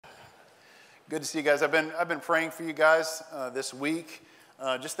Good to see you guys. I've been praying for you guys this week,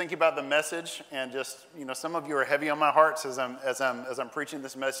 just thinking about the message, and just some of you are heavy on my heart as I'm preaching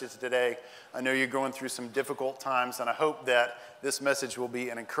this message today. I know you're going through some difficult times, and I hope that this message will be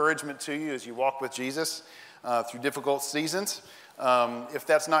an encouragement to you as you walk with Jesus through difficult seasons. If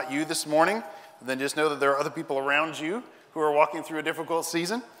that's not you this morning, then just know that there are other people around you who are walking through a difficult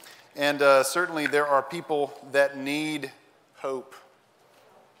season, and certainly there are people that need hope,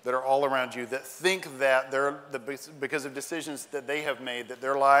 that are all around you, that think that because of decisions that they have made, that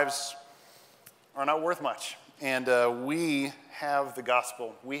their lives are not worth much. And we have the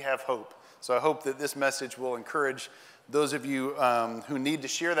gospel. We have hope. So I hope that this message will encourage those of you who need to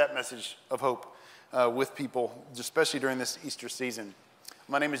share that message of hope with people, especially during this Easter season.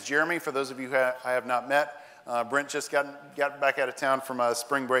 My name is Jeremy. For those of you who I have not met, Brent just got back out of town from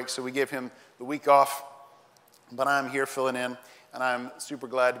spring break, so we gave him the week off. But I'm here filling in. And I'm super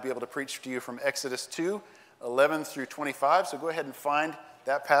glad to be able to preach to you from Exodus 2, 11 through 25. So go ahead and find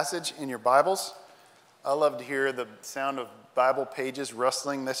that passage in your Bibles. I love to hear the sound of Bible pages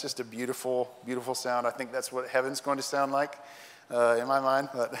rustling. That's just a beautiful, beautiful sound. I think that's what heaven's going to sound like in my mind,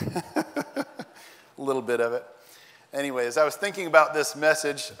 but a little bit of it. Anyway, as I was thinking about this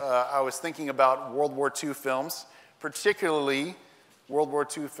message, I was thinking about World War II films, particularly World War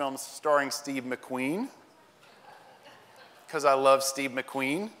II films starring Steve McQueen, because I love Steve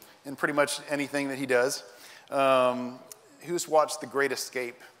McQueen and pretty much anything that he does. Who's watched The Great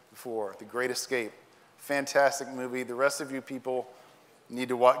Escape before? The Great Escape. Fantastic movie. The rest of you people need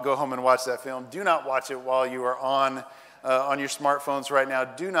to go home and watch that film. Do not watch it while you are on your smartphones right now.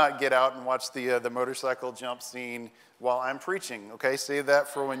 Do not get out and watch the motorcycle jump scene while I'm preaching, okay? Save that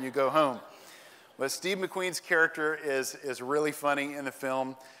for when you go home. But Steve McQueen's character is really funny in the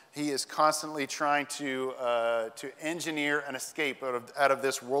film. He is constantly trying to engineer an escape out of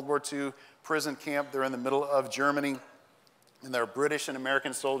this World War II prison camp. They're in the middle of Germany, and there are British and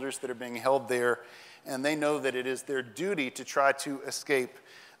American soldiers that are being held there, and they know that it is their duty to try to escape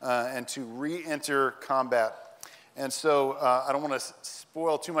and to re-enter combat. And so I don't want to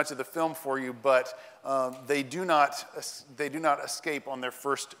spoil too much of the film for you, but they do not escape on their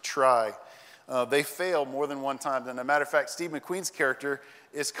first try. They fail more than one time. And as a matter of fact, Steve McQueen's character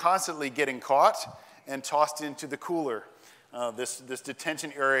is constantly getting caught and tossed into the cooler, this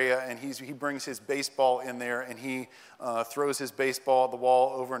detention area, and he brings his baseball in there, and he throws his baseball at the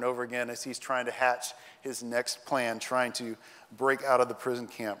wall over and over again as he's trying to hatch his next plan, trying to break out of the prison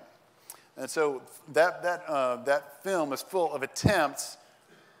camp. And so that film is full of attempts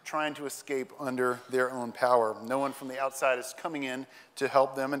trying to escape under their own power. No one from the outside is coming in to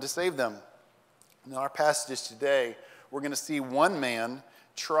help them and to save them. In our passage today, we're going to see one man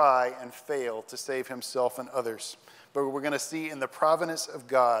try and fail to save himself and others. But we're going to see in the providence of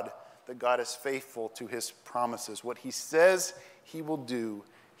God that God is faithful to his promises. What he says he will do,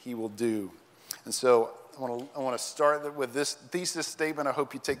 he will do. And so I want to start with this thesis statement. I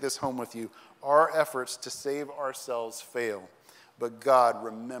hope you take this home with you. Our efforts to save ourselves fail, but God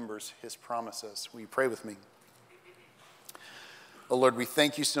remembers his promises. Will you pray with me? Oh Lord, we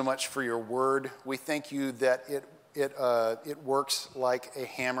thank you so much for your word. We thank you that it works like a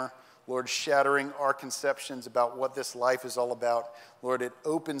hammer, Lord, shattering our conceptions about what this life is all about. Lord, it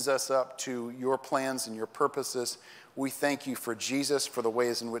opens us up to your plans and your purposes. We thank you for Jesus, for the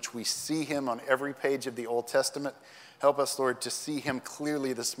ways in which we see him on every page of the Old Testament. Help us, Lord, to see him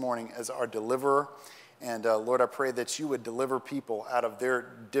clearly this morning as our deliverer. And Lord, I pray that you would deliver people out of their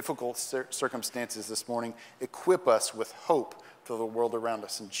difficult circumstances this morning. Equip us with hope for the world around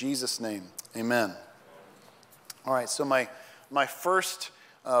us. In Jesus' name, amen. All right, so my first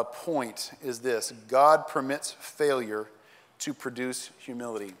point is this. God permits failure to produce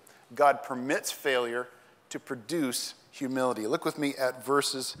humility. God permits failure to produce humility. Look with me at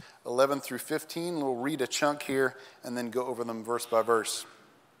verses 11 through 15. We'll read a chunk here and then go over them verse by verse.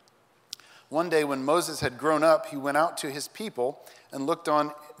 One day when Moses had grown up, he went out to his people and looked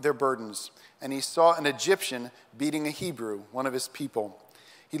on their burdens. And he saw an Egyptian beating a Hebrew, one of his people.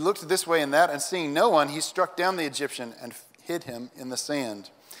 He looked this way and that, and seeing no one, he struck down the Egyptian and hid him in the sand.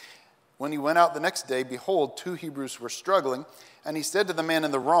 When he went out the next day, behold, 2 Hebrews were struggling, and he said to the man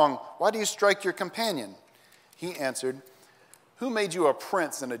in the wrong, "Why do you strike your companion?" He answered, "Who made you a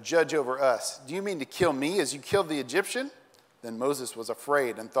prince and a judge over us? Do you mean to kill me as you killed the Egyptian?" Then Moses was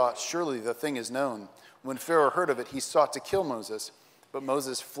afraid and thought, "Surely the thing is known." When Pharaoh heard of it, he sought to kill Moses. But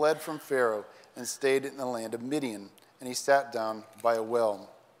Moses fled from Pharaoh and stayed in the land of Midian, and he sat down by a well.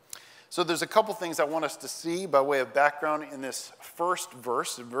 So there's a couple things I want us to see by way of background in this first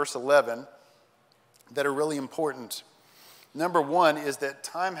verse, in verse 11, that are really important. Number one is that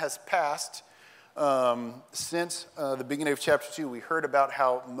time has passed since the beginning of chapter 2, we heard about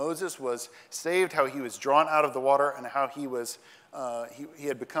how Moses was saved, how he was drawn out of the water, and how he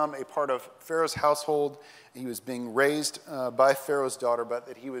had become a part of Pharaoh's household. He was being raised by Pharaoh's daughter, but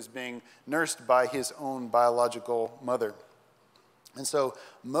that he was being nursed by his own biological mother. And so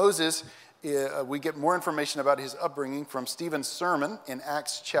Moses, we get more information about his upbringing from Stephen's sermon in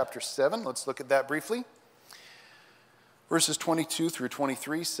Acts chapter 7. Let's look at that briefly. Verses 22 through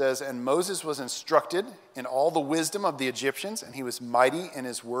 23 says, "And Moses was instructed in all the wisdom of the Egyptians, and he was mighty in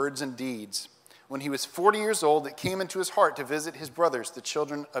his words and deeds. When he was 40 years old, it came into his heart to visit his brothers, the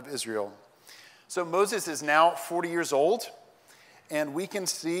children of Israel." So Moses is now 40 years old, and we can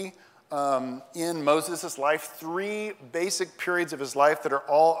see in Moses' life 3 basic periods of his life that are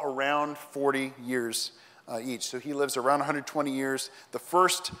all around 40 years each. So he lives around 120 years. The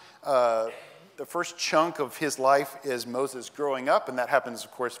first chunk of his life is Moses growing up, and that happens,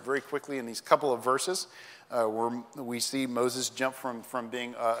 of course, very quickly in these couple of verses where we see Moses jump from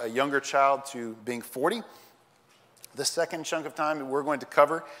being a younger child to being 40. The second chunk of time that we're going to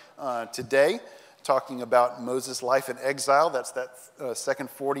cover today, talking about Moses' life in exile, that's that second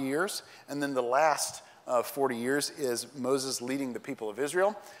 40 years. And then the last 40 years is Moses leading the people of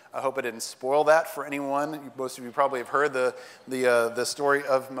Israel. I hope I didn't spoil that for anyone. Most of you probably have heard the story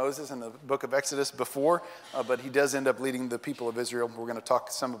of Moses in the book of Exodus before, but he does end up leading the people of Israel. We're going to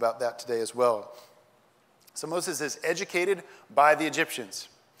talk some about that today as well. So Moses is educated by the Egyptians.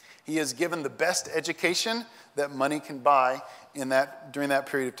 He is given the best education that money can buy during that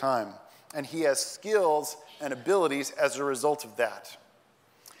period of time. And he has skills and abilities as a result of that.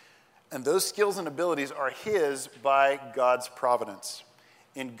 And those skills and abilities are his by God's providence.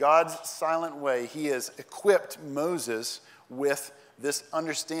 In God's silent way, he has equipped Moses with this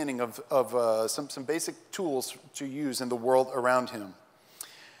understanding of some basic tools to use in the world around him.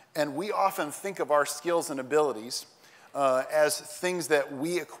 And we often think of our skills and abilities as things that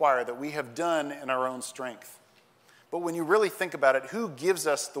we acquire, that we have done in our own strength. But when you really think about it, who gives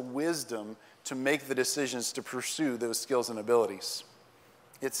us the wisdom to make the decisions to pursue those skills and abilities?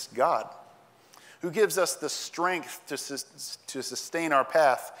 It's God. Who gives us the strength to sustain our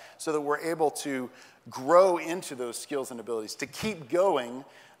path so that we're able to grow into those skills and abilities, to keep going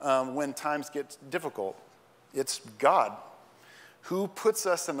when times get difficult? It's God. Who puts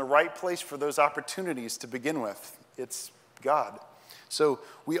us in the right place for those opportunities to begin with? It's God. So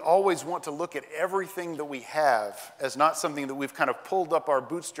we always want to look at everything that we have as not something that we've kind of pulled up our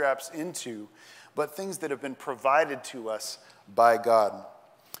bootstraps into, but things that have been provided to us by God.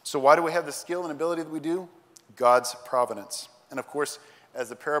 So why do we have the skill and ability that we do? God's providence. And of course, as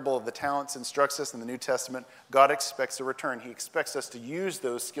the parable of the talents instructs us in the New Testament, God expects a return. He expects us to use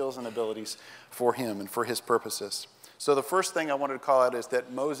those skills and abilities for him and for his purposes. So the first thing I wanted to call out is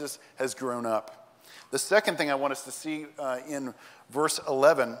that Moses has grown up. The second thing I want us to see in verse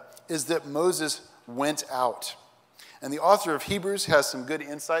 11 is that Moses went out. And the author of Hebrews has some good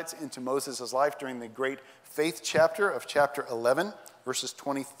insights into Moses' life during the great faith chapter of chapter 11, verses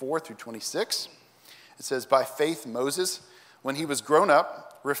 24 through 26. It says, "By faith Moses, when he was grown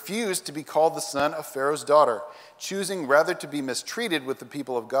up, refused to be called the son of Pharaoh's daughter, choosing rather to be mistreated with the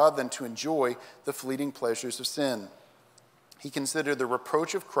people of God than to enjoy the fleeting pleasures of sin. He considered the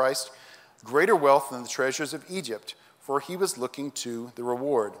reproach of Christ greater wealth than the treasures of Egypt, for he was looking to the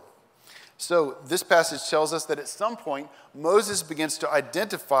reward." So this passage tells us that at some point, Moses begins to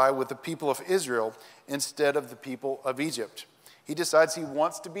identify with the people of Israel instead of the people of Egypt. He decides he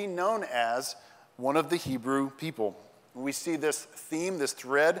wants to be known as one of the Hebrew people. We see this theme, this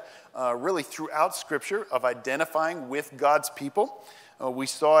thread, really throughout Scripture of identifying with God's people. We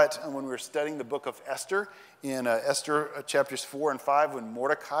saw it when we were studying the book of Esther in Esther chapters 4 and 5 when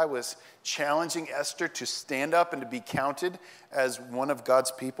Mordecai was challenging Esther to stand up and to be counted as one of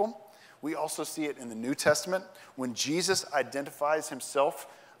God's people. We also see it in the New Testament when Jesus identifies himself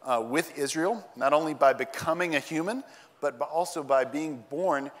with Israel, not only by becoming a human, but also by being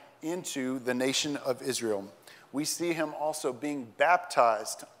born into the nation of Israel. We see him also being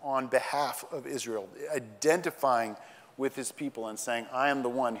baptized on behalf of Israel, identifying with his people and saying, "I am the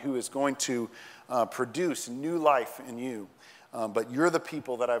one who is going to produce new life in you. But you're the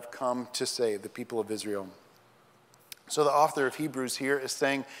people that I've come to save, the people of Israel." So the author of Hebrews here is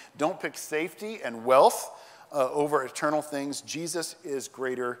saying, don't pick safety and wealth over eternal things. Jesus is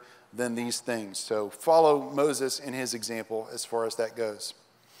greater than these things. So follow Moses in his example as far as that goes.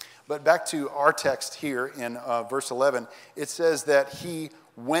 But back to our text here in verse 11, it says that he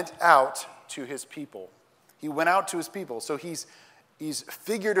went out to his people. He went out to his people. So he's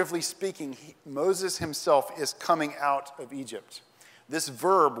figuratively speaking, Moses himself is coming out of Egypt. This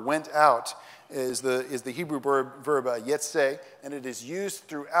verb went out is the Hebrew verb yetzeh, and it is used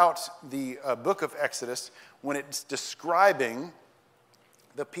throughout the book of Exodus when it's describing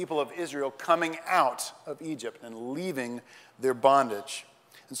the people of Israel coming out of Egypt and leaving their bondage.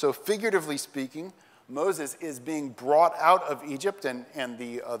 And so figuratively speaking, Moses is being brought out of Egypt and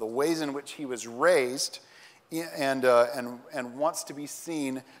the ways in which he was raised and wants to be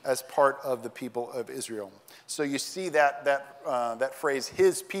seen as part of the people of Israel. So you see that phrase,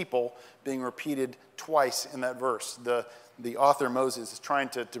 his people, being repeated twice in that verse. The author Moses is trying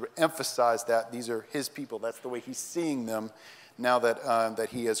to emphasize that these are his people. That's the way he's seeing them now that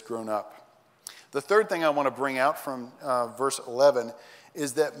he has grown up. The third thing I want to bring out from verse 11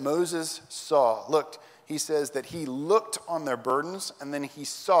 is that Moses saw. Look, he says that he looked on their burdens, and then he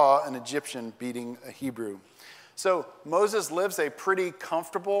saw an Egyptian beating a Hebrew. So Moses lives a pretty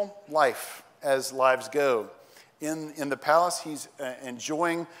comfortable life as lives go. In the palace, he's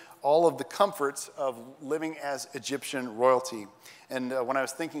enjoying all of the comforts of living as Egyptian royalty. And when I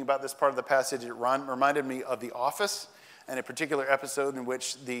was thinking about this part of the passage, it reminded me of The Office, and a particular episode in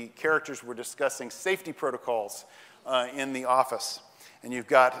which the characters were discussing safety protocols in the office. And you've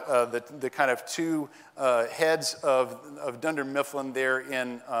got the kind of two heads of Dunder Mifflin there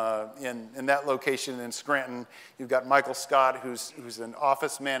in that location in Scranton. You've got Michael Scott, who's an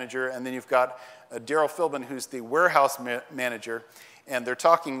office manager, and then you've got Daryl Philbin, who's the warehouse manager. And they're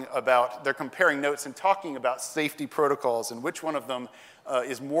comparing notes and talking about safety protocols and which one of them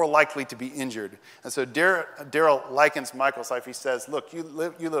is more likely to be injured. And so Daryl likens Michael's life. He says, look, you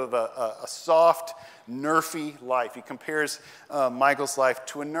live a soft, nerfy life. He compares Michael's life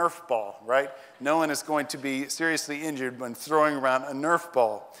to a Nerf ball, right? No one is going to be seriously injured when throwing around a Nerf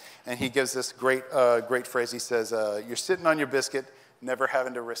ball. And he gives this great phrase. He says, you're sitting on your biscuit, never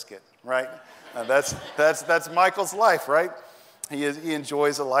having to risk it, right? That's Michael's life, right? He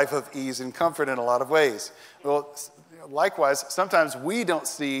enjoys a life of ease and comfort in a lot of ways. Well, likewise, sometimes we don't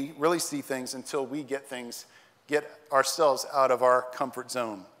really see things until we get ourselves out of our comfort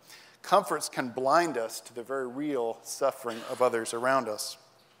zone. Comforts can blind us to the very real suffering of others around us.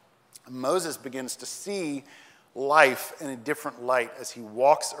 Moses begins to see life in a different light as he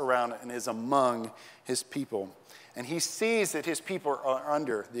walks around and is among his people. And he sees that his people are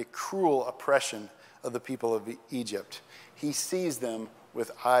under the cruel oppression of the people of Egypt. He sees them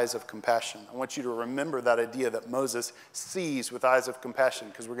with eyes of compassion. I want you to remember that idea that Moses sees with eyes of compassion,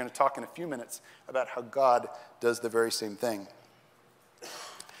 because we're going to talk in a few minutes about how God does the very same thing.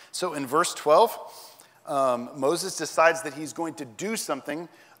 So in verse 12, Moses decides that he's going to do something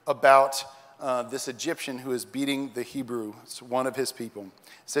about this Egyptian who is beating the Hebrew. It's one of his people. It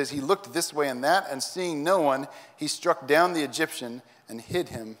says he looked this way and that, and seeing no one, he struck down the Egyptian and hid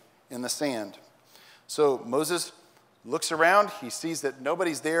him in the sand. So Moses looks around, he sees that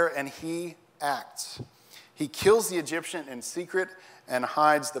nobody's there, and he acts. He kills the Egyptian in secret and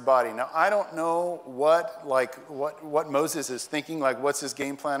hides the body. Now, I don't know what Moses is thinking, what's his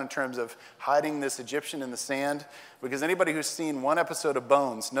game plan in terms of hiding this Egyptian in the sand, because anybody who's seen one episode of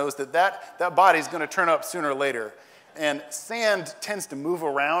Bones knows that body's going to turn up sooner or later. And sand tends to move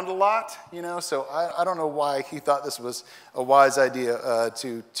around a lot, so I don't know why he thought this was a wise idea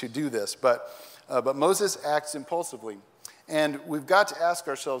to do this. But Moses acts impulsively. And we've got to ask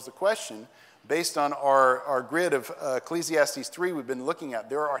ourselves the question, based on our grid of Ecclesiastes 3 we've been looking at.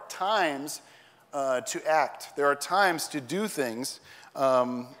 There are times to act. There are times to do things.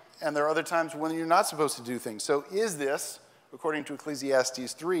 And there are other times when you're not supposed to do things. So is this, according to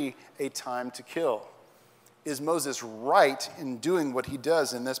Ecclesiastes 3, a time to kill? Is Moses right in doing what he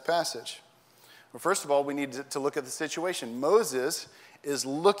does in this passage? Well, first of all, we need to look at the situation. Moses is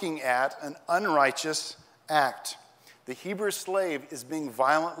looking at an unrighteous act. The Hebrew slave is being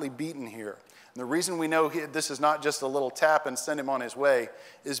violently beaten here. And the reason we know this is not just a little tap and send him on his way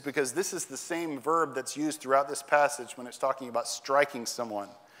is because this is the same verb that's used throughout this passage when it's talking about striking someone.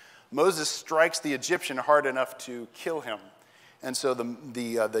 Moses strikes the Egyptian hard enough to kill him. And so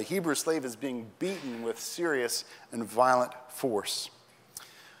the Hebrew slave is being beaten with serious and violent force.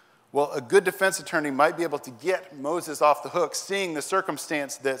 Well, a good defense attorney might be able to get Moses off the hook, seeing the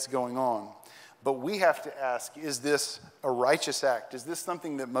circumstance that's going on. But we have to ask, is this a righteous act? Is this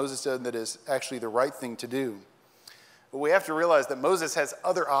something that Moses did that is actually the right thing to do? But we have to realize that Moses has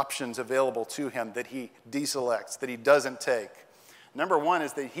other options available to him that he deselects, that he doesn't take. Number one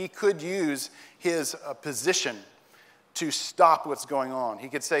is that he could use his position to stop what's going on. He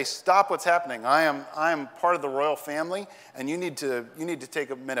could say, stop what's happening. I am part of the royal family, and you need to take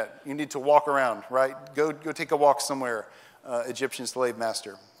a minute. You need to walk around, right? Go take a walk somewhere, Egyptian slave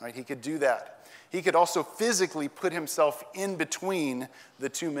master. Right? He could do that. He could also physically put himself in between the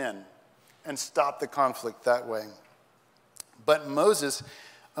two men and stop the conflict that way. But Moses,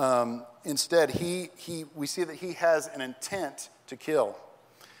 instead, we see that he has an intent to kill.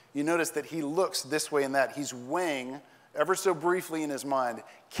 You notice that he looks this way and that. He's weighing ever so briefly in his mind,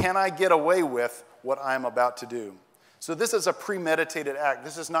 can I get away with what I'm about to do? So this is a premeditated act.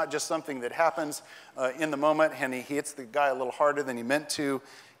 This is not just something that happens in the moment and he hits the guy a little harder than he meant to.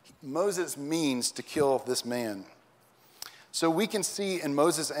 Moses means to kill this man. So we can see in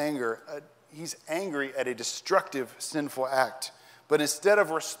Moses' anger, he's angry at a destructive, sinful act. But instead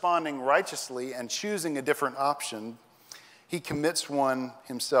of responding righteously and choosing a different option, he commits one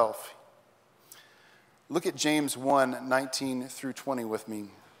himself. Look at James 1:19 through 20 with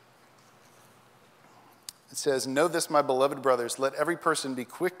me. It says, "Know this, my beloved brothers, let every person be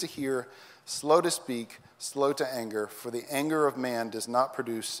quick to hear, slow to speak, slow to anger, for the anger of man does not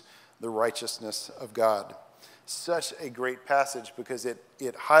produce the righteousness of God." Such a great passage because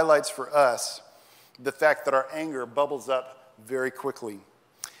it highlights for us the fact that our anger bubbles up very quickly.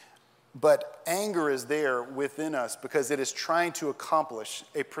 But anger is there within us because it is trying to accomplish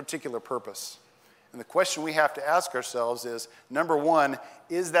a particular purpose. And the question we have to ask ourselves is, number one,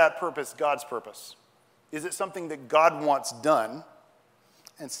 is that purpose God's purpose? Is it something that God wants done?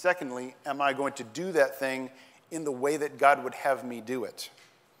 And secondly, am I going to do that thing in the way that God would have me do it?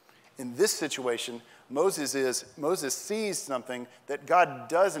 In this situation, Moses sees something that God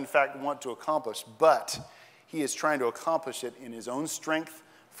does in fact want to accomplish, but he is trying to accomplish it in his own strength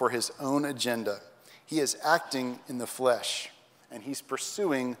for his own agenda. He is acting in the flesh, and he's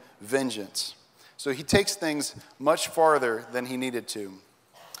pursuing vengeance. So he takes things much farther than he needed to.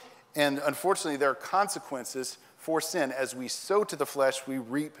 And unfortunately, there are consequences for sin. As we sow to the flesh, we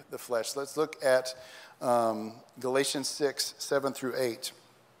reap the flesh. Let's look at Galatians 6:7 through 8.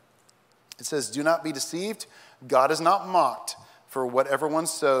 It says, "Do not be deceived. God is not mocked. For whatever one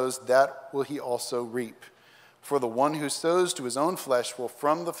sows, that will he also reap. For the one who sows to his own flesh will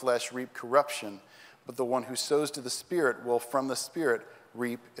from the flesh reap corruption. But the one who sows to the Spirit will from the Spirit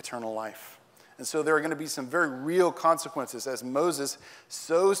reap eternal life." And so there are going to be some very real consequences as Moses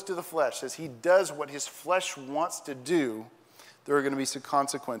sows to the flesh. As he does what his flesh wants to do, there are going to be some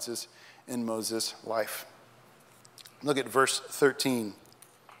consequences in Moses' life. Look at verse 13.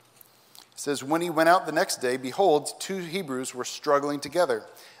 It says, "When he went out the next day, behold, two Hebrews were struggling together.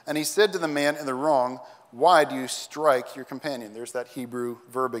 And he said to the man in the wrong, 'Why do you strike your companion?'" There's that Hebrew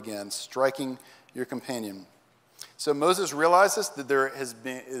verb again, striking your companion. So Moses realizes that there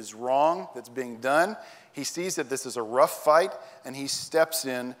is wrong that's being done. He sees that this is a rough fight, and he steps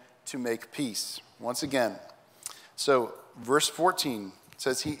in to make peace once again. So verse 14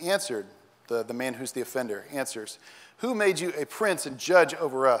 says, he answered, the man who's the offender answers, "Who made you a prince and judge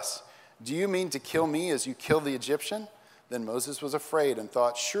over us? Do you mean to kill me as you killed the Egyptian?" Then Moses was afraid and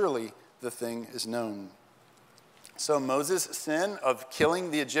thought, "Surely the thing is known." So Moses' sin of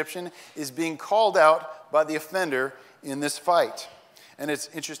killing the Egyptian is being called out by the offender in this fight. And it's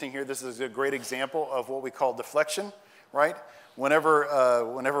interesting here, this is a great example of what we call deflection, right? Whenever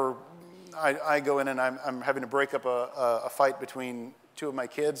I go in and I'm having to break up a fight between two of my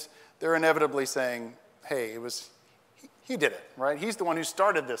kids, they're inevitably saying, "Hey, he did it," right? He's the one who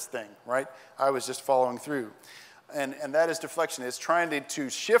started this thing, right? I was just following through. And that is deflection. It's trying to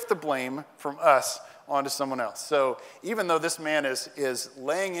shift the blame from us onto someone else. So even though this man is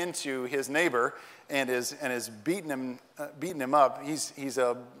laying into his neighbor and is beating him up, he's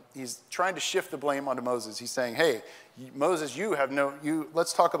trying to shift the blame onto Moses. He's saying, "Hey, Moses,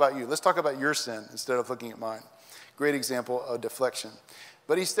 let's talk about you. Let's talk about your sin instead of looking at mine." Great example of deflection.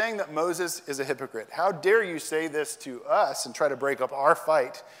 But he's saying that Moses is a hypocrite. How dare you say this to us and try to break up our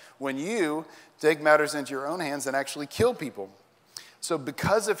fight when you take matters into your own hands and actually kill people? So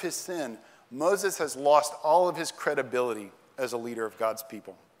because of his sin, Moses has lost all of his credibility as a leader of God's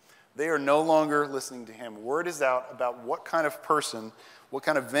people. They are no longer listening to him. Word is out about what kind of person, what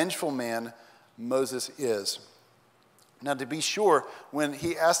kind of vengeful man Moses is. Now, to be sure, when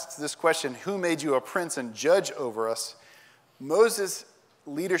he asks this question, "Who made you a prince and judge over us?" Moses'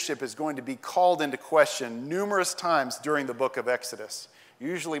 leadership is going to be called into question numerous times during the book of Exodus,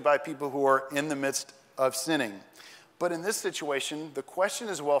 usually by people who are in the midst of sinning. But in this situation, the question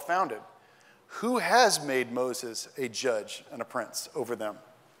is well-founded. Who has made Moses a judge and a prince over them?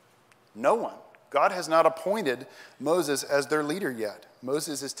 No one. God has not appointed Moses as their leader yet.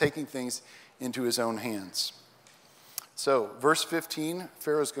 Moses is taking things into his own hands. So, verse 15,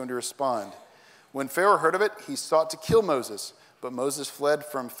 Pharaoh is going to respond. When Pharaoh heard of it, he sought to kill Moses, but Moses fled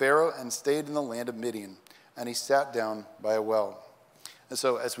from Pharaoh and stayed in the land of Midian, and he sat down by a well. And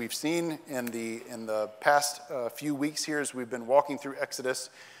so as we've seen in the past few weeks here, as we've been walking through Exodus,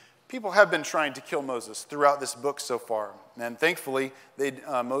 people have been trying to kill Moses throughout this book so far. And thankfully,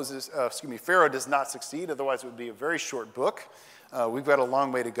 Pharaoh does not succeed. Otherwise, it would be a very short book. We've got a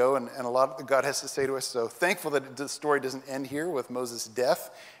long way to go and a lot that God has to say to us. So thankful that the story doesn't end here with Moses' death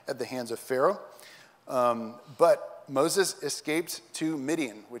at the hands of Pharaoh. But Moses escaped to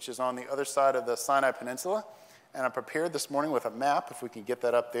Midian, which is on the other side of the Sinai Peninsula. And I'm prepared this morning with a map, if we can get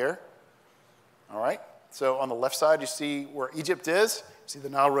that up there. All right. So on the left side, you see where Egypt is. You see the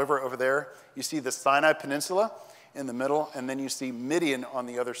Nile River over there. You see the Sinai Peninsula in the middle. And then you see Midian on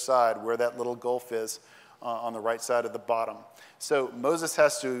the other side, where that little gulf is on the right side of the bottom. So Moses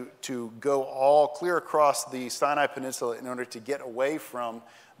has to go all clear across the Sinai Peninsula in order to get away from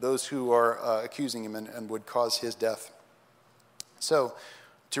those who are accusing him and would cause his death. So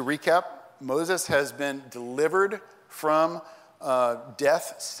to recap, Moses has been delivered from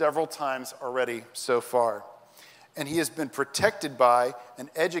death several times already so far. And he has been protected by and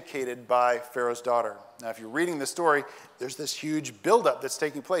educated by Pharaoh's daughter. Now, if you're reading the story, there's this huge buildup that's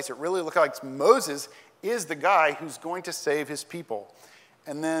taking place. It really looks like Moses is the guy who's going to save his people.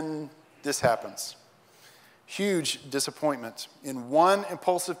 And then this happens. Huge disappointment. In one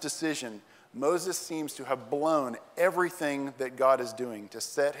impulsive decision, Moses seems to have blown everything that God is doing to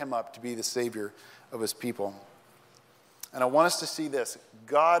set him up to be the savior of his people. And I want us to see this.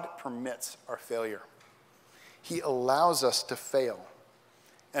 God permits our failure. He allows us to fail.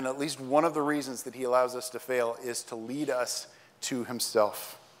 And at least one of the reasons that he allows us to fail is to lead us to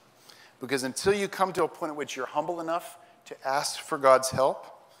himself. Because until you come to a point at which you're humble enough to ask for God's help,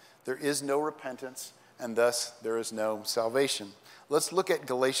 there is no repentance, and thus there is no salvation. Let's look at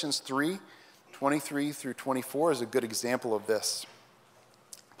Galatians 3:23 through 24 as a good example of this.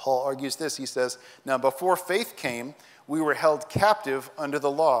 Paul argues this. He says, "Now before faith came, we were held captive under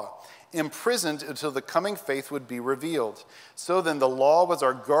the law, imprisoned until the coming faith would be revealed. So then the law was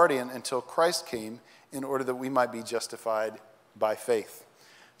our guardian until Christ came, in order that we might be justified by faith."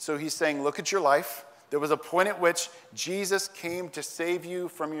 So he's saying, look at your life. There was a point at which Jesus came to save you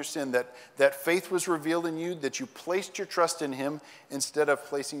from your sin, that faith was revealed in you, that you placed your trust in him instead of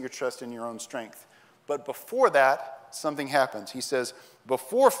placing your trust in your own strength. But before that, something happens. He says,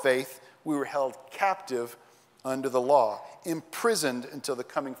 before faith, we were held captive under the law, imprisoned until the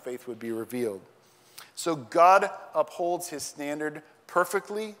coming faith would be revealed. So God upholds his standard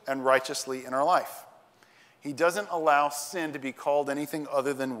perfectly and righteously in our life. He doesn't allow sin to be called anything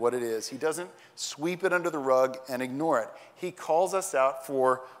other than what it is. He doesn't sweep it under the rug and ignore it. He calls us out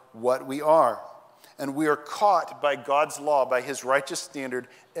for what we are. And we are caught by God's law, by his righteous standard,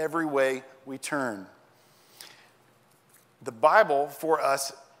 every way we turn. The Bible for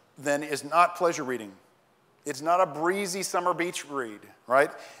us, then, is not pleasure reading. It's not a breezy summer beach read, right?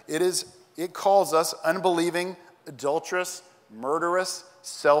 It calls us unbelieving, adulterous, murderous,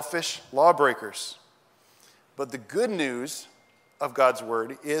 selfish lawbreakers. But the good news of God's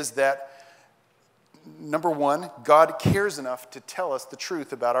word is that, number one, God cares enough to tell us the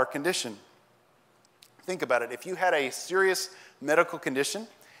truth about our condition. Think about it. If you had a serious medical condition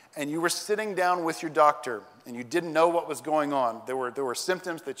and you were sitting down with your doctor and you didn't know what was going on, there were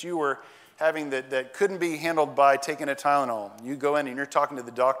symptoms that you were having that couldn't be handled by taking a Tylenol. You go in and you're talking to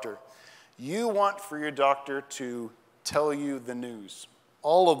the doctor. You want for your doctor to tell you the news.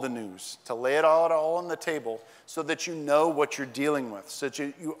 All of the news, to lay it all on the table so that you know what you're dealing with, so that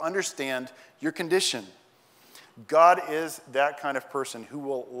you understand your condition. God is that kind of person who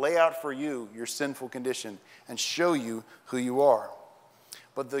will lay out for you your sinful condition and show you who you are.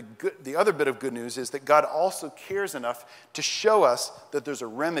 But the other bit of good news is that God also cares enough to show us that there's a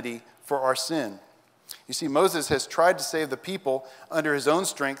remedy for our sin. You see, Moses has tried to save the people under his own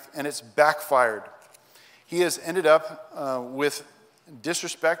strength, and it's backfired. He has ended up with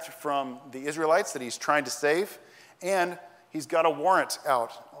disrespect from the Israelites that he's trying to save, and he's got a warrant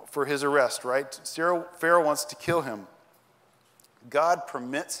out for his arrest, right? Pharaoh wants to kill him. God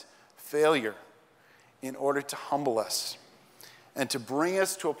permits failure in order to humble us and to bring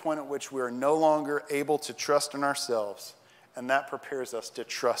us to a point at which we are no longer able to trust in ourselves, and that prepares us to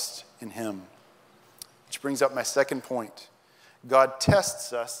trust in him. Which brings up my second point. God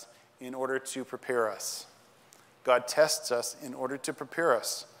tests us in order to prepare us. God tests us in order to prepare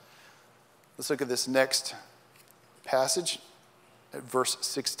us. Let's look at this next passage at verse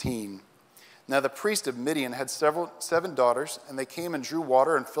 16. Now the priest of Midian had 7 daughters, and they came and drew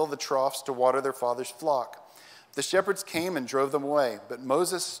water and filled the troughs to water their father's flock. The shepherds came and drove them away, but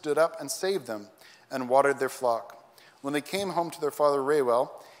Moses stood up and saved them and watered their flock. When they came home to their father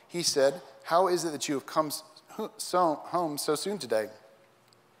Reuel, he said, "How is it that you have come home so soon today?"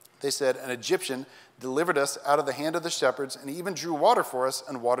 They said, "An Egyptian delivered us out of the hand of the shepherds, and he even drew water for us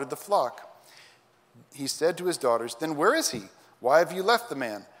and watered the flock." He said to his daughters, "Then where is he? Why have you left the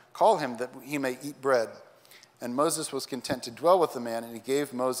man? Call him that he may eat bread." And Moses was content to dwell with the man, and he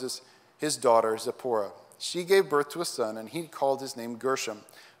gave Moses his daughter Zipporah. She gave birth to a son, and he called his name Gershom,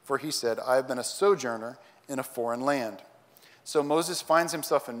 for he said, "I have been a sojourner in a foreign land." So Moses finds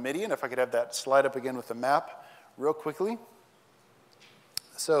himself in Midian. If I could have that slide up again with the map real quickly.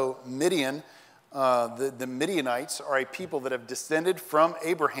 So Midian, the Midianites are a people that have descended from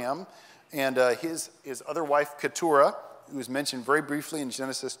Abraham and his other wife Keturah, who is mentioned very briefly in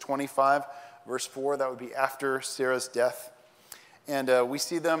Genesis 25, verse 4. That would be after Sarah's death. And we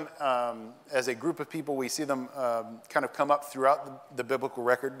see them as a group of people. We see them kind of come up throughout the biblical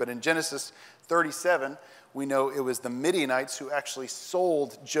record. But in Genesis 37, we know it was the Midianites who actually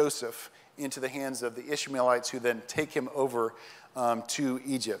sold Joseph into the hands of the Ishmaelites, who then take him over to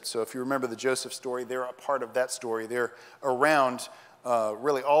Egypt. So if you remember the Joseph story, they're a part of that story. They're around,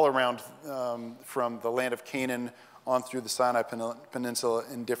 really all around from the land of Canaan on through the Sinai Peninsula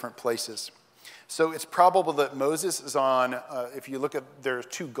in different places. So it's probable that Moses is on, if you look at, there's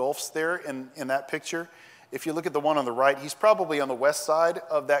two gulfs there in that picture. If you look at the one on the right, he's probably on the west side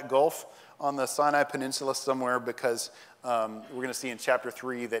of that gulf on the Sinai Peninsula somewhere, because we're going to see in chapter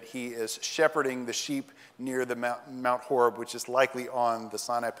 3 that he is shepherding the sheep near the Mount Horeb, which is likely on the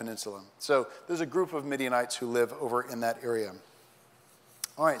Sinai Peninsula. So there's a group of Midianites who live over in that area.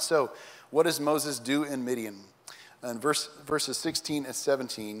 All right, so what does Moses do in Midian? And verses 16 and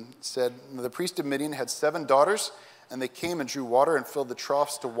 17 said, "The priest of Midian had 7 daughters, and they came and drew water and filled the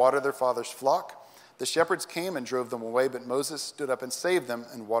troughs to water their father's flock. The shepherds came and drove them away, but Moses stood up and saved them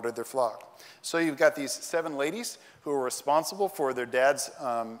and watered their flock." So you've got these 7 ladies who are responsible for their dad's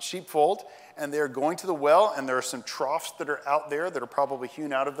sheepfold, and they're going to the well, and there are some troughs that are out there that are probably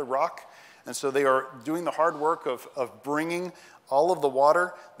hewn out of the rock. And so they are doing the hard work of bringing all of the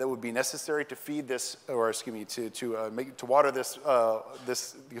water that would be necessary to feed this, or excuse me, to water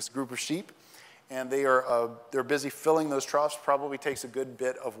this group of sheep. And they're busy filling those troughs. Probably takes a good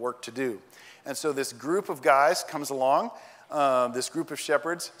bit of work to do. And so this group of guys comes along. This group of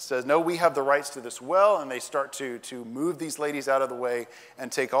shepherds says, "No, we have the rights to this well," and they start to move these ladies out of the way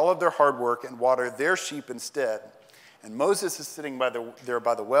and take all of their hard work and water their sheep instead. And Moses is sitting there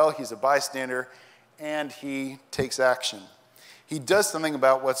by the well. He's a bystander, and he takes action. He does something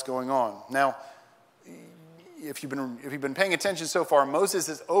about what's going on. Now, if you've been paying attention so far, Moses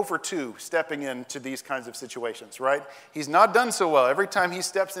is over 2 stepping into these kinds of situations, right? He's not done so well. Every time he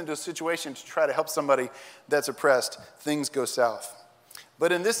steps into a situation to try to help somebody that's oppressed, things go south.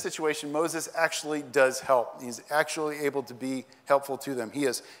 But in this situation, Moses actually does help. He's actually able to be helpful to them. He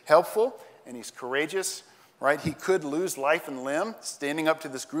is helpful, and he's courageous, right? He could lose life and limb standing up to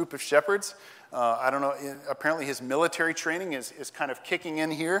this group of shepherds. I don't know, apparently his military training is kind of kicking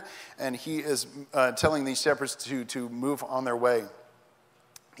in here, and he is telling these shepherds to move on their way.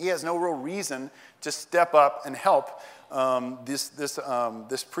 He has no real reason to step up and help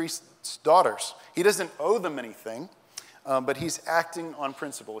this priest's daughters. He doesn't owe them anything, but he's acting on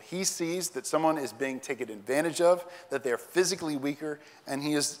principle. He sees that someone is being taken advantage of, that they're physically weaker, and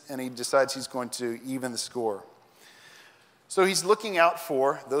he decides he's going to even the score. So he's looking out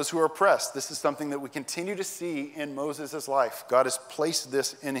for those who are oppressed. This is something that we continue to see in Moses' life. God has placed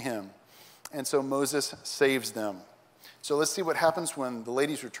this in him. And so Moses saves them. So let's see what happens when the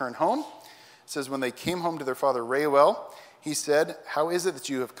ladies return home. It says, "When they came home to their father Reuel, he said, 'How is it that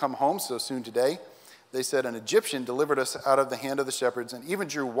you have come home so soon today?' They said, 'An Egyptian delivered us out of the hand of the shepherds and even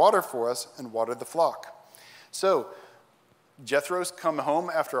drew water for us and watered the flock.'" So Jethro's come home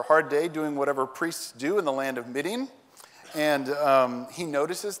after a hard day doing whatever priests do in the land of Midian. And he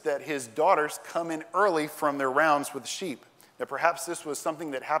notices that his daughters come in early from their rounds with the sheep. Now, perhaps this was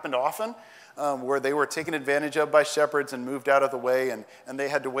something that happened often, where they were taken advantage of by shepherds and moved out of the way, and they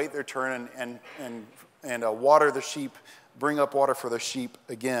had to wait their turn and water the sheep, bring up water for their sheep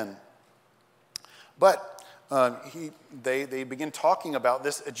again. But they begin talking about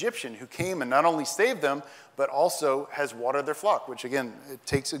this Egyptian who came and not only saved them, but also has watered their flock, which, again, it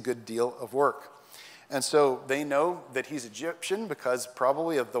takes a good deal of work. And so they know that he's Egyptian because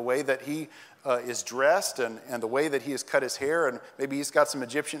probably of the way that he is dressed and the way that he has cut his hair, and maybe he's got some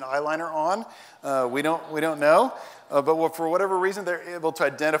Egyptian eyeliner on. We don't know. But for whatever reason, they're able to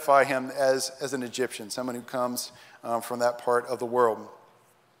identify him as an Egyptian, someone who comes from that part of the world.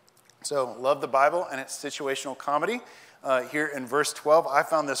 So love the Bible and its situational comedy. Here in verse 12, I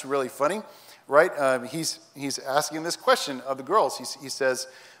found this really funny, right? He's asking this question of the girls. He says,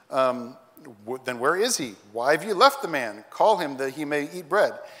 "Then where is he? Why have you left the man? Call him that he may eat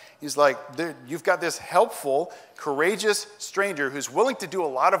bread." He's like, "Dude, you've got this helpful, courageous stranger who's willing to do a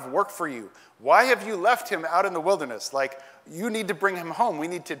lot of work for you. Why have you left him out in the wilderness? Like, you need to bring him home. We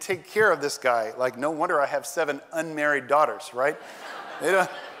need to take care of this guy. Like, no wonder I have 7 unmarried daughters, right? They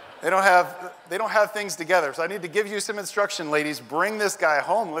don't have things together. So I need to give you some instruction, ladies. Bring this guy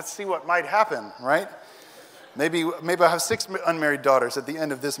home. Let's see what might happen, right? Maybe I'll have 6 unmarried daughters at the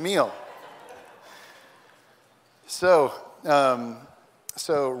end of this meal." So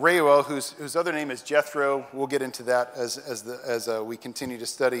Reuel, whose other name is Jethro, we'll get into that as we continue to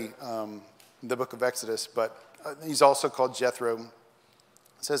study the book of Exodus, but he's also called Jethro.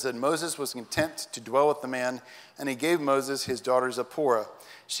 It says that Moses was content to dwell with the man, and he gave Moses his daughter Zipporah.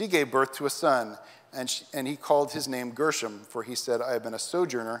 She gave birth to a son, and he called his name Gershom, for he said, "I have been a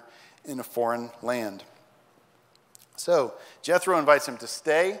sojourner in a foreign land." So Jethro invites him to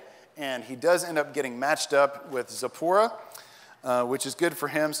stay, and he does end up getting matched up with Zipporah, which is good for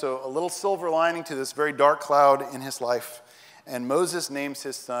him. So a little silver lining to this very dark cloud in his life. And Moses names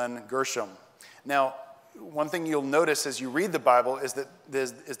his son Gershom. Now, one thing you'll notice as you read the Bible is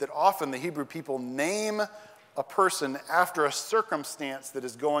that often the Hebrew people name a person after a circumstance that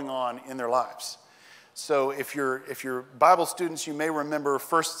is going on in their lives. So if you're Bible students, you may remember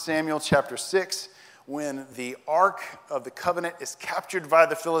 1 Samuel chapter 6, when the Ark of the Covenant is captured by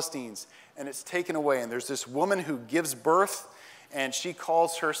the Philistines and it's taken away. And there's this woman who gives birth, and she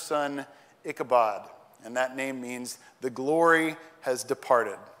calls her son Ichabod. And that name means the glory has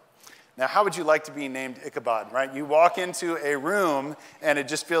departed. Now, how would you like to be named Ichabod, right? You walk into a room, and it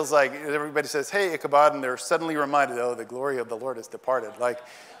just feels like everybody says, "Hey, Ichabod," and they're suddenly reminded, "Oh, the glory of the Lord has departed."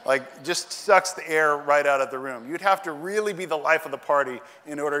 Like just sucks the air right out of the room. You'd have to really be the life of the party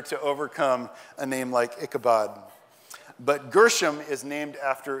in order to overcome a name like Ichabod. But Gershom is named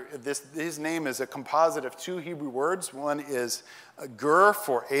after this. His name is a composite of 2 Hebrew words. One is ger,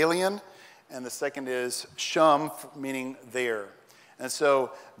 for alien, and the second is shum, meaning there. And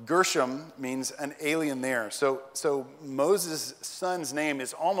so Gershom means an alien there. So Moses' son's name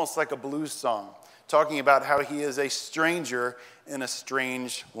is almost like a blues song, talking about how he is a stranger in a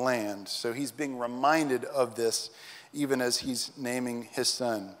strange land. So he's being reminded of this even as he's naming his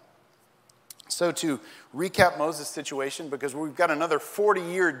son. So to recap Moses' situation, because we've got another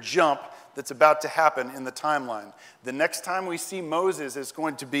 40-year jump that's about to happen in the timeline. The next time we see Moses is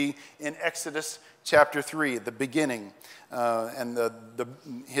going to be in Exodus chapter 3, the beginning, and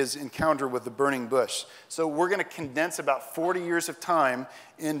his encounter with the burning bush. So we're going to condense about 40 years of time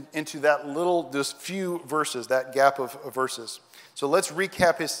into those few verses, that gap of verses. So let's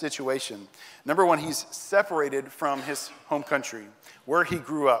recap his situation. Number 1, he's separated from his home country, where he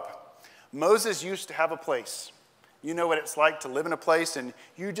grew up. Moses used to have a place. You know what it's like to live in a place, and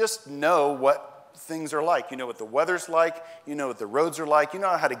you just know what things are like. You know what the weather's like. You know what the roads are like. You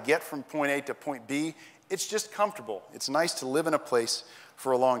know how to get from point A to point B. It's just comfortable. It's nice to live in a place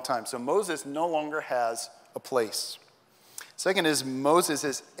for a long time. So Moses no longer has a place. Second is Moses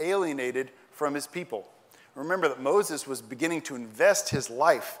is alienated from his people. Remember that Moses was beginning to invest his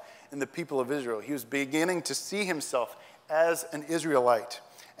life in the people of Israel. He was beginning to see himself as an Israelite.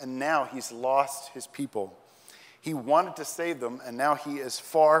 And now he's lost his people. He wanted to save them, and now he is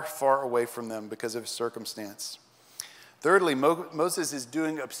far, far away from them because of his circumstance. Thirdly, Moses is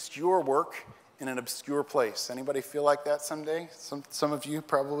doing obscure work in an obscure place. Anybody feel like that someday? Some of you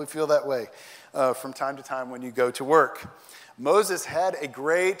probably feel that way from time to time when you go to work. Moses had a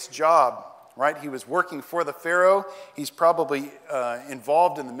great job, right? He was working for the Pharaoh. He's probably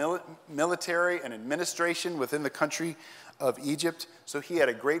involved in the military and administration within the country of Egypt. So he had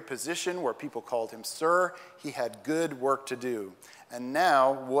a great position where people called him sir. He had good work to do. And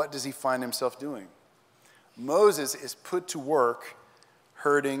now, what does he find himself doing? Moses is put to work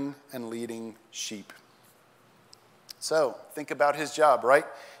herding and leading sheep. So think about his job, right?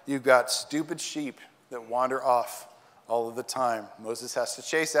 You've got stupid sheep that wander off all of the time. Moses has to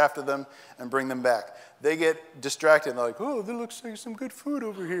chase after them and bring them back. They get distracted and they're like, "Oh, there looks like some good food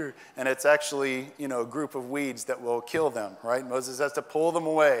over here." And it's actually, a group of weeds that will kill them, right? Moses has to pull them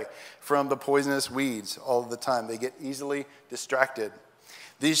away from the poisonous weeds all of the time. They get easily distracted.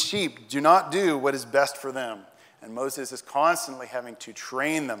 These sheep do not do what is best for them. And Moses is constantly having to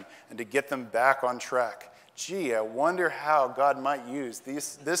train them and to get them back on track. Gee, I wonder how God might use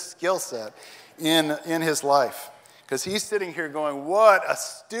this skill set in his life. Because he's sitting here going, what a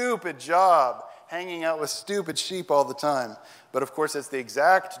stupid job, hanging out with stupid sheep all the time. But of course, it's the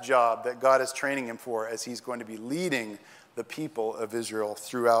exact job that God is training him for as he's going to be leading the people of Israel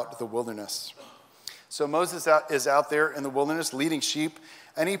throughout the wilderness. So Moses is out there in the wilderness leading sheep,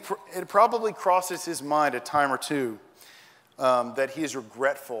 and it probably crosses his mind a time or two. that he is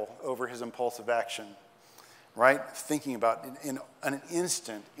regretful over his impulsive action, right? Thinking about in an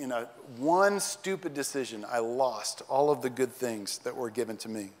instant, in one stupid decision, I lost all of the good things that were given to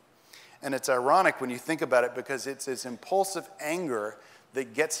me. And it's ironic when you think about it because it's his impulsive anger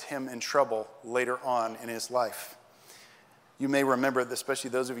that gets him in trouble later on in his life. You may remember,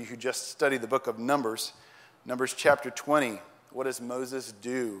 especially those of you who just studied the book of Numbers, Numbers chapter 20, what does Moses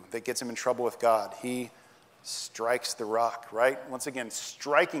do that gets him in trouble with God? He strikes the rock, right? Once again,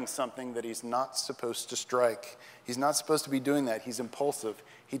 striking something that he's not supposed to strike. He's not supposed to be doing that. He's impulsive.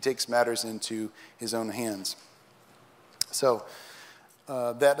 He takes matters into his own hands. So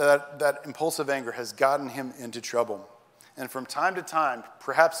that impulsive anger has gotten him into trouble. And from time to time,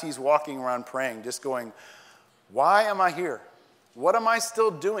 perhaps he's walking around praying, just going, why am I here? What am I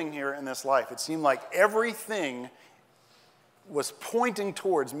still doing here in this life? It seemed like everything was pointing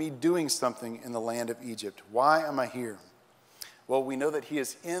towards me doing something in the land of Egypt. Why am I here? Well, we know that he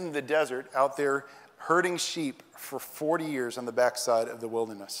is in the desert out there herding sheep for 40 years on the backside of the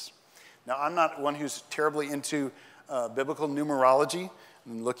wilderness. Now, I'm not one who's terribly into biblical numerology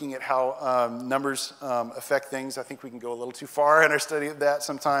and looking at how numbers affect things. I think we can go a little too far in our study of that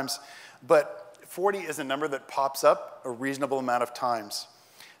sometimes. But 40 is a number that pops up a reasonable amount of times.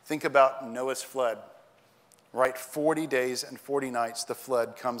 Think about Noah's flood, right? 40 days and 40 nights the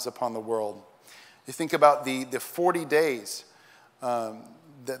flood comes upon the world. You think about the 40 days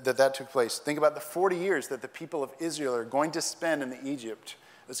that took place. Think about the 40 years that the people of Israel are going to spend in Egypt.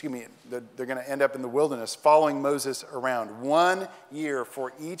 They're going to end up in the wilderness following Moses around. 1 year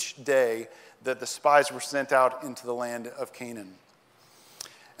for each day that the spies were sent out into the land of Canaan.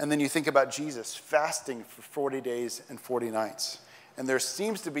 And then you think about Jesus fasting for 40 days and 40 nights. And there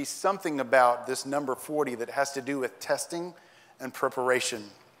seems to be something about this number 40 that has to do with testing and preparation.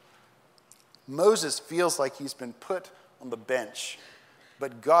 Moses feels like he's been put on the bench,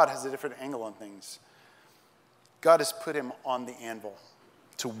 but God has a different angle on things. God has put him on the anvil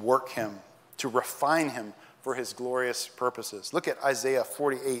to work him, to refine him for his glorious purposes. Look at Isaiah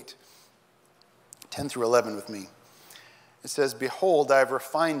 48, 10 through 11 with me. It says, behold, I have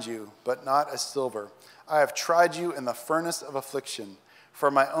refined you, but not as silver. I have tried you in the furnace of affliction.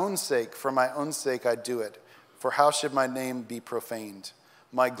 For my own sake I do it. For how should my name be profaned?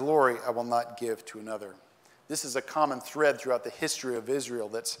 My glory I will not give to another. This is a common thread throughout the history of Israel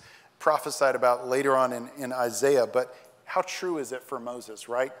that's prophesied about later on in Isaiah. But how true is it for Moses,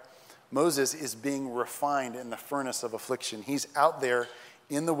 right? Moses is being refined in the furnace of affliction. He's out there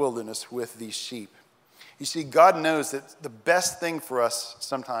in the wilderness with these sheep. You see, God knows that the best thing for us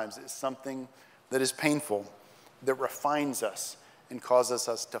sometimes is something that is painful, that refines us and causes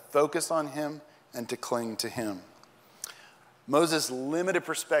us to focus on him and to cling to him. Moses' limited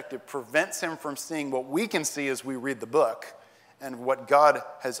perspective prevents him from seeing what we can see as we read the book and what God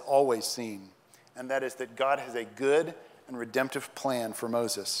has always seen. And that is that God has a good and redemptive plan for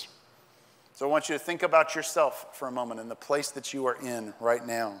Moses. So I want you to think about yourself for a moment in the place that you are in right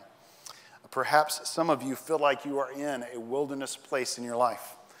now. Perhaps some of you feel like you are in a wilderness place in your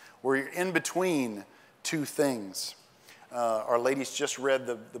life where you're in between two things. Our ladies just read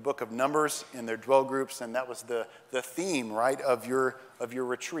the book of Numbers in their dwell groups, and that was the theme, right, of your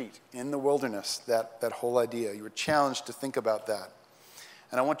retreat in the wilderness, that whole idea. You were challenged to think about that.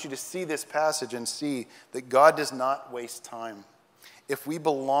 And I want you to see this passage and see that God does not waste time. If we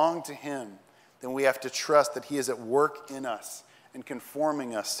belong to him, then we have to trust that he is at work in us and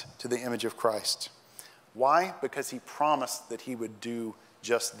conforming us to the image of Christ. Why? Because he promised that he would do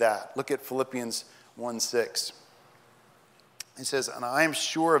just that. Look at Philippians 1:6. He says, and I am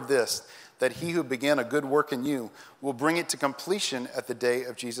sure of this, that he who began a good work in you will bring it to completion at the day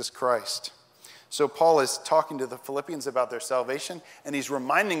of Jesus Christ. So Paul is talking to the Philippians about their salvation, and he's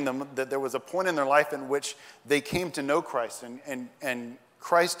reminding them that there was a point in their life in which they came to know Christ, and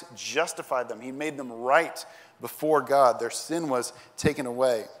Christ justified them. He made them right before God. Their sin was taken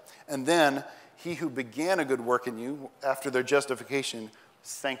away. And then he who began a good work in you after their justification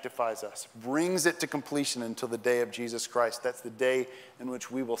sanctifies us, brings it to completion until the day of Jesus Christ. That's the day in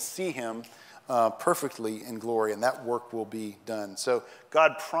which we will see him perfectly in glory, and that work will be done. So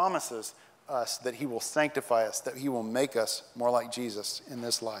God promises us that he will sanctify us, that he will make us more like Jesus in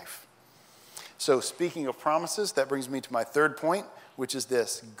this life. So speaking of promises, that brings me to my third point, which is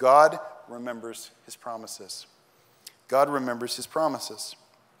this: God remembers his promises. God remembers his promises.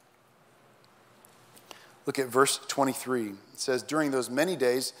 Look at verse 23. It says, during those many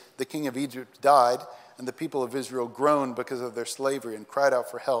days, the king of Egypt died, and the people of Israel groaned because of their slavery and cried out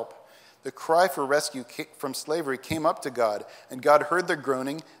for help. The cry for rescue from slavery came up to God, and God heard their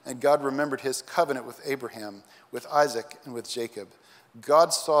groaning, and God remembered his covenant with Abraham, with Isaac, and with Jacob.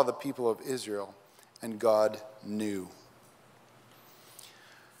 God saw the people of Israel, and God knew.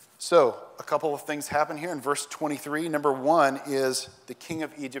 So, a couple of things happen here in verse 23. Number one is the king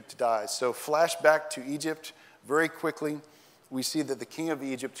of Egypt dies. So, flashback to Egypt very quickly. We see that the king of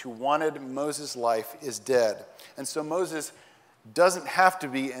Egypt who wanted Moses' life is dead. And so Moses doesn't have to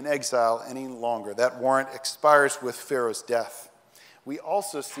be in exile any longer. That warrant expires with Pharaoh's death. We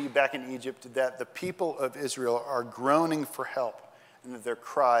also see back in Egypt that the people of Israel are groaning for help and that their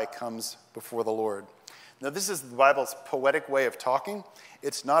cry comes before the Lord. Now, this is the Bible's poetic way of talking.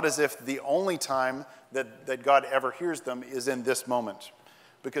 It's not as if the only time that God ever hears them is in this moment,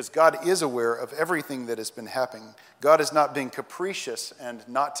 because God is aware of everything that has been happening. God is not being capricious and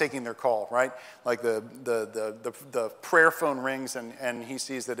not taking their call, right? Like the prayer phone rings and he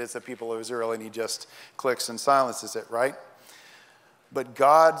sees that it's the people of Israel and he just clicks and silences it, right? But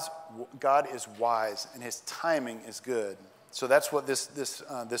God is wise and his timing is good. So that's what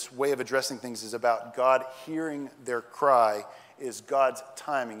this way of addressing things is about. God hearing their cry is God's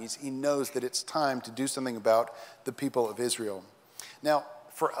timing. He knows that it's time to do something about the people of Israel. Now,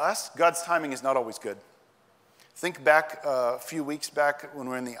 for us, God's timing is not always good. Think back a few weeks back when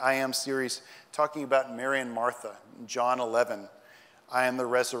we were in the I Am series talking about Mary and Martha, John 11. I am the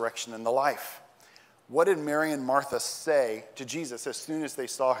resurrection and the life. What did Mary and Martha say to Jesus as soon as they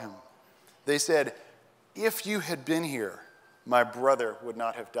saw him? They said, "If you had been here, my brother would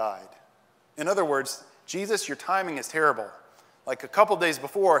not have died." In other words, Jesus, your timing is terrible. Like a couple days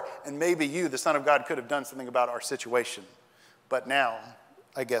before, and maybe you, the Son of God, could have done something about our situation. But now,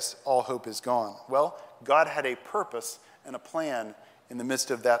 I guess all hope is gone. Well, God had a purpose and a plan in the midst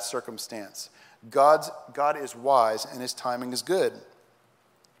of that circumstance. God is wise and his timing is good.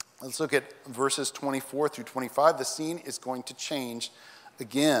 Let's look at verses 24 through 25. The scene is going to change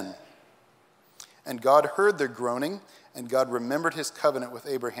again. And God heard their groaning, and God remembered his covenant with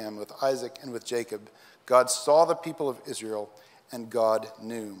Abraham, with Isaac, and with Jacob. God saw the people of Israel, and God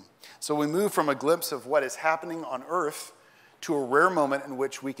knew. So we move from a glimpse of what is happening on earth to a rare moment in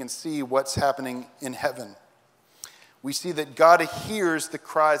which we can see what's happening in heaven. We see that God hears the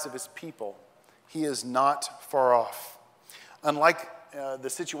cries of his people. He is not far off. Unlike the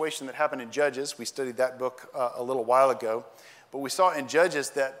situation that happened in Judges, we studied that book a little while ago, but we saw in Judges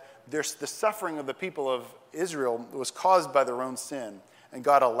that the suffering of the people of Israel was caused by their own sin, and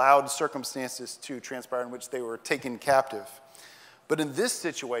God allowed circumstances to transpire in which they were taken captive. But in this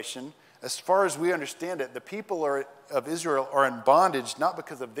situation, as far as we understand it, the people of Israel are in bondage not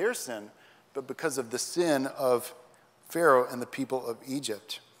because of their sin, but because of the sin of Pharaoh and the people of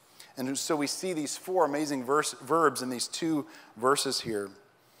Egypt. And so we see these four amazing verbs in these two verses here.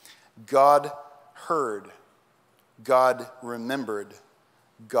 God heard, God remembered,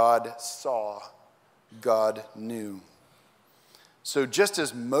 God saw, God knew. So just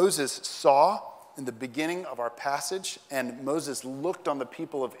as Moses saw in the beginning of our passage, and Moses looked on the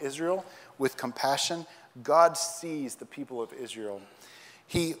people of Israel with compassion, God sees the people of Israel.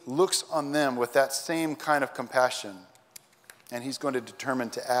 He looks on them with that same kind of compassion, and he's going to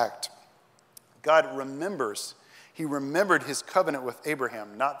determine to act. God remembers. He remembered his covenant with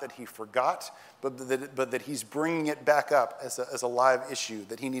Abraham, not that he forgot, but that he's bringing it back up as a live issue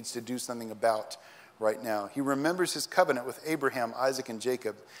that he needs to do something about right now. He remembers his covenant with Abraham, Isaac, and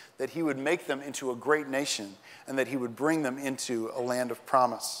Jacob, that he would make them into a great nation and that he would bring them into a land of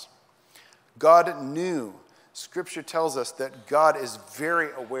promise. God knew. Scripture tells us that God is very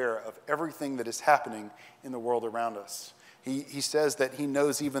aware of everything that is happening in the world around us. He says that he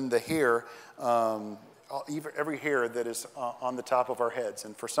knows even the hair, every hair that is on the top of our heads.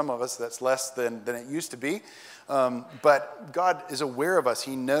 And for some of us, that's less than it used to be. But God is aware of us.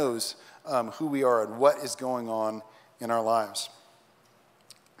 He knows who we are and what is going on in our lives.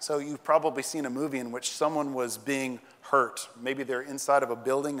 So you've probably seen a movie in which someone was being hurt. Maybe they're inside of a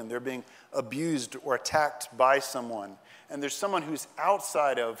building and they're being abused or attacked by someone. And there's someone who's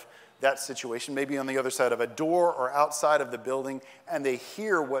outside of that situation, maybe on the other side of a door or outside of the building, and they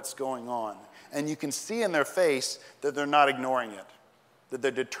hear what's going on. And you can see in their face that they're not ignoring it, that they're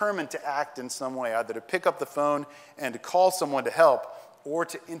determined to act in some way, either to pick up the phone and to call someone to help or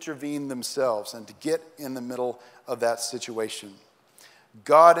to intervene themselves and to get in the middle of that situation.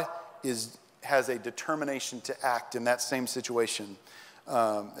 God has a determination to act in that same situation,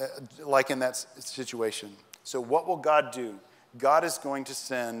 like in that situation. So what will God do? God is going to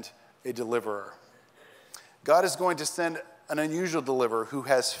send a deliverer. God is going to send an unusual deliverer who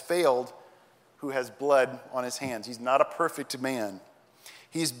has failed, who has blood on his hands. He's not a perfect man.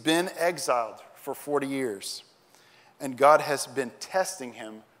 He's been exiled for 40 years, and God has been testing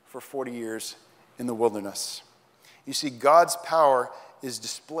him for 40 years in the wilderness. You see, God's power is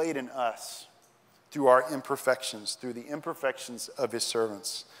displayed in us through our imperfections, through the imperfections of his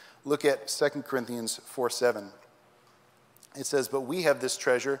servants. Look at 2 Corinthians 4:7. It says, "But we have this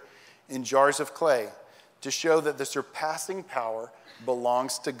treasure in jars of clay to show that the surpassing power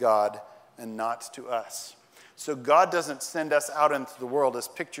belongs to God and not to us." So God doesn't send us out into the world as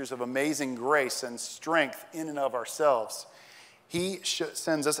pictures of amazing grace and strength in and of ourselves. He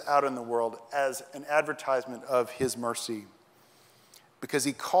sends us out in the world as an advertisement of his mercy, because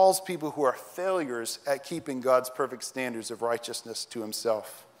he calls people who are failures at keeping God's perfect standards of righteousness to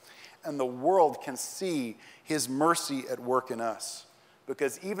himself. And the world can see his mercy at work in us,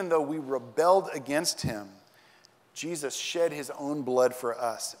 because even though we rebelled against him, Jesus shed his own blood for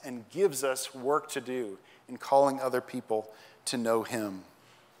us and gives us work to do in calling other people to know him.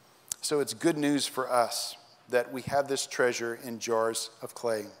 So it's good news for us that we have this treasure in jars of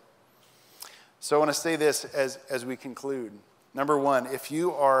clay. So I want to say this as we conclude. Number one, if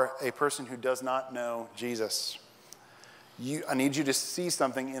you are a person who does not know Jesus, I need you to see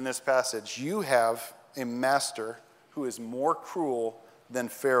something in this passage. You have a master who is more cruel than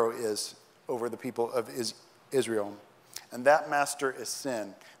Pharaoh is over the people of Israel. And that master is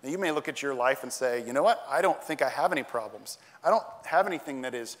sin. Now, you may look at your life and say, you know what? I don't think I have any problems. I don't have anything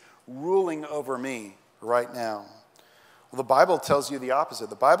that is ruling over me right now. Well, the Bible tells you the opposite.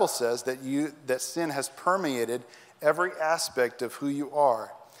 The Bible says that sin has permeated every aspect of who you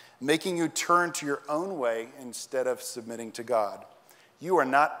are, making you turn to your own way instead of submitting to God. You are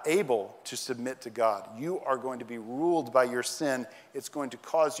not able to submit to God. You are going to be ruled by your sin. It's going to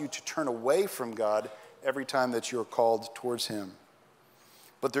cause you to turn away from God every time that you're called towards him.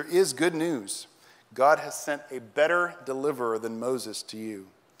 But there is good news. God has sent a better deliverer than Moses to you,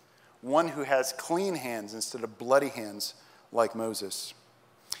 one who has clean hands instead of bloody hands like Moses.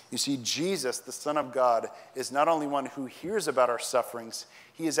 You see, Jesus, the Son of God, is not only one who hears about our sufferings,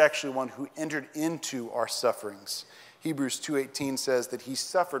 he is actually one who entered into our sufferings. Hebrews 2:18 says that he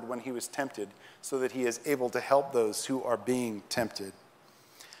suffered when he was tempted so that he is able to help those who are being tempted.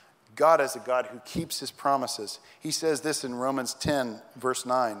 God is a God who keeps his promises. He says this in Romans 10, verse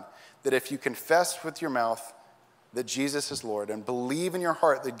 9, that if you confess with your mouth that Jesus is Lord and believe in your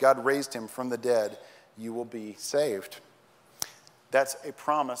heart that God raised him from the dead, you will be saved. That's a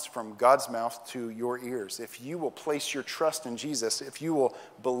promise from God's mouth to your ears. If you will place your trust in Jesus, if you will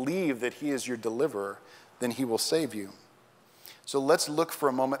believe that he is your deliverer, then he will save you. So let's look for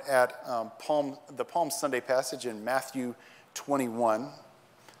a moment at the Palm Sunday passage in Matthew 21,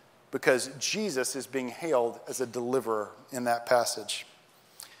 because Jesus is being hailed as a deliverer in that passage.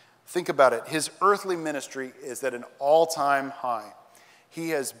 Think about it. His earthly ministry is at an all-time high.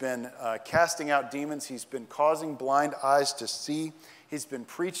 He has been casting out demons. He's been causing blind eyes to see. He's been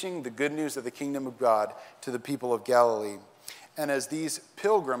preaching the good news of the kingdom of God to the people of Galilee. And as these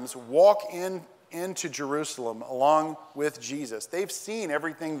pilgrims walk into Jerusalem along with Jesus, they've seen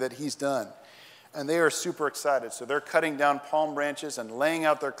everything that he's done. And they are super excited. So they're cutting down palm branches and laying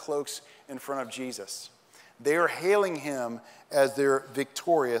out their cloaks in front of Jesus. They are hailing him as their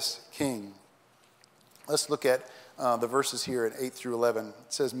victorious king. Let's look at the verses here at 8 through 11. It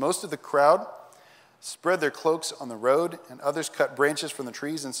says, most of the crowd spread their cloaks on the road, and others cut branches from the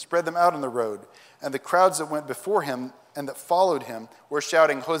trees and spread them out on the road. And the crowds that went before him and that followed him were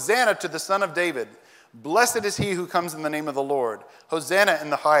shouting, Hosanna to the Son of David. Blessed is he who comes in the name of the Lord. Hosanna in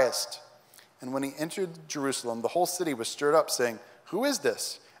the highest. And when he entered Jerusalem, the whole city was stirred up, saying, who is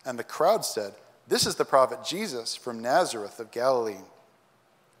this? And the crowd said, this is the prophet Jesus from Nazareth of Galilee.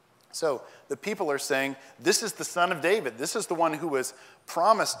 So the people are saying, this is the Son of David. This is the one who was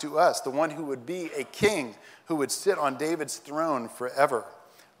promised to us, the one who would be a king, who would sit on David's throne forever.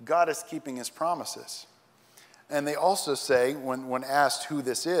 God is keeping his promises. And they also say, when asked who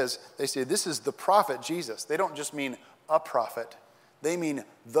this is, they say, this is the prophet Jesus. They don't just mean a prophet. They mean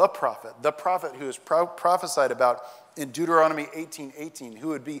the prophet who is prophesied about in Deuteronomy 18:18, who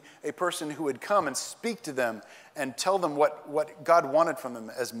would be a person who would come and speak to them and tell them what God wanted from them,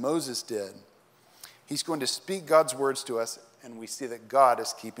 as Moses did. He's going to speak God's words to us, and we see that God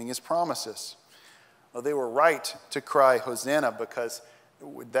is keeping his promises. Well, they were right to cry Hosanna because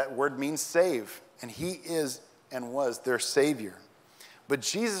that word means save, and he is and was their Savior. But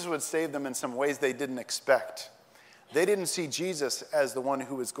Jesus would save them in some ways they didn't expect. They didn't see Jesus as the one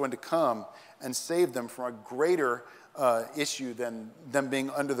who was going to come and save them from a greater issue than them being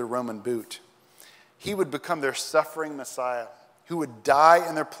under the Roman boot. He would become their suffering Messiah, who would die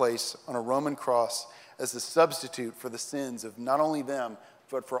in their place on a Roman cross as the substitute for the sins of not only them,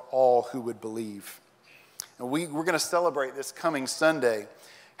 but for all who would believe. And we're going to celebrate this coming Sunday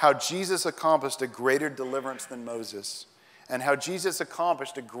how Jesus accomplished a greater deliverance than Moses, and how Jesus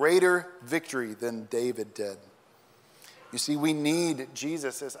accomplished a greater victory than David did. You see, we need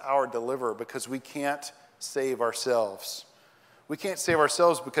Jesus as our deliverer because we can't save ourselves. We can't save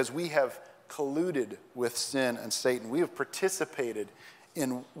ourselves because we have colluded with sin and Satan. We have participated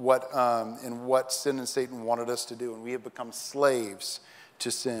in what sin and Satan wanted us to do, and we have become slaves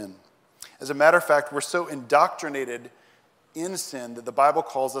to sin. As a matter of fact, we're so indoctrinated in sin that the Bible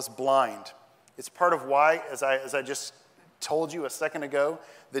calls us blind. It's part of why, as I just told you a second ago,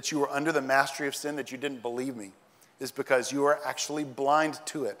 that you were under the mastery of sin, that you didn't believe me, is because you are actually blind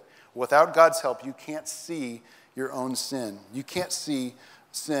to it. Without God's help, you can't see your own sin. You can't see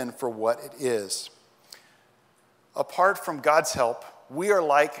sin for what it is. Apart from God's help, we are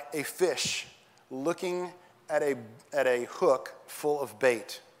like a fish looking at a hook full of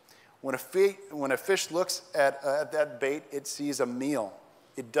bait. When a fish looks at that bait, it sees a meal.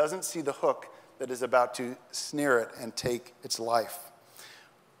 It doesn't see the hook that is about to snare it and take its life.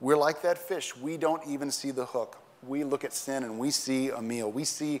 We're like that fish. We don't even see the hook. We look at sin and we see a meal. We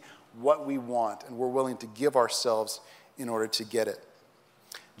see what we want, and we're willing to give ourselves in order to get it.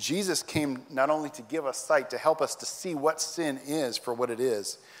 Jesus came not only to give us sight, to help us to see what sin is for what it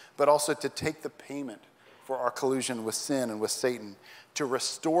is, but also to take the payment for our collusion with sin and with Satan, to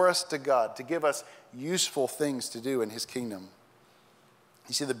restore us to God, to give us useful things to do in his kingdom.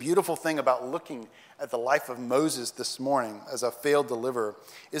 You see, the beautiful thing about looking at the life of Moses this morning as a failed deliverer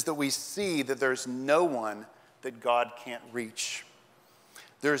is that we see that there's no one that God can't reach.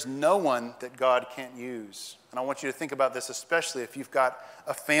 There's no one that God can't use. And I want you to think about this, especially if you've got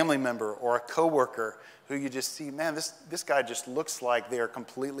a family member or a coworker who you just see, man, this guy just looks like they are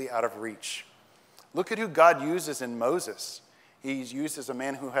completely out of reach. Look at who God uses in Moses. He's used as a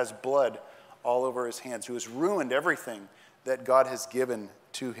man who has blood all over his hands, who has ruined everything that God has given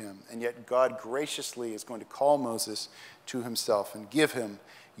to him. And yet God graciously is going to call Moses to himself and give him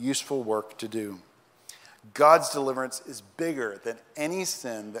useful work to do. God's deliverance is bigger than any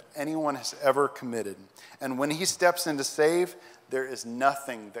sin that anyone has ever committed. And when he steps in to save, there is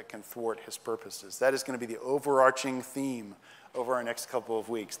nothing that can thwart his purposes. That is going to be the overarching theme over our next couple of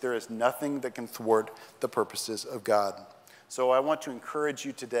weeks. There is nothing that can thwart the purposes of God. So I want to encourage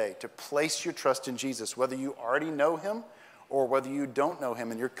you today to place your trust in Jesus, whether you already know him or whether you don't know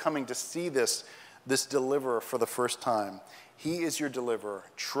him and you're coming to see this deliverer for the first time. He is your deliverer.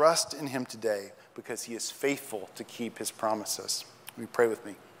 Trust in him today because he is faithful to keep his promises. Will you pray with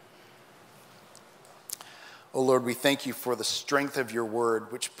me? Oh Lord, we thank you for the strength of your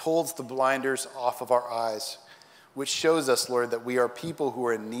word, which pulls the blinders off of our eyes, which shows us, Lord, that we are people who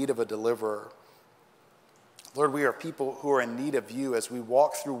are in need of a deliverer. Lord, we are people who are in need of you as we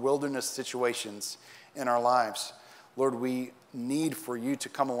walk through wilderness situations in our lives. Lord, we need for you to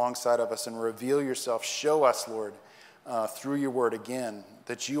come alongside of us and reveal yourself. Show us, Lord, through your word again,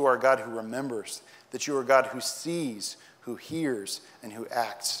 that you are God who remembers, that you are God who sees, who hears, and who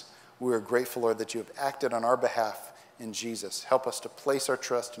acts. We are grateful, Lord, that you have acted on our behalf in Jesus. Help us to place our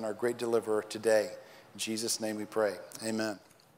trust in our great deliverer today. In Jesus' name we pray. Amen.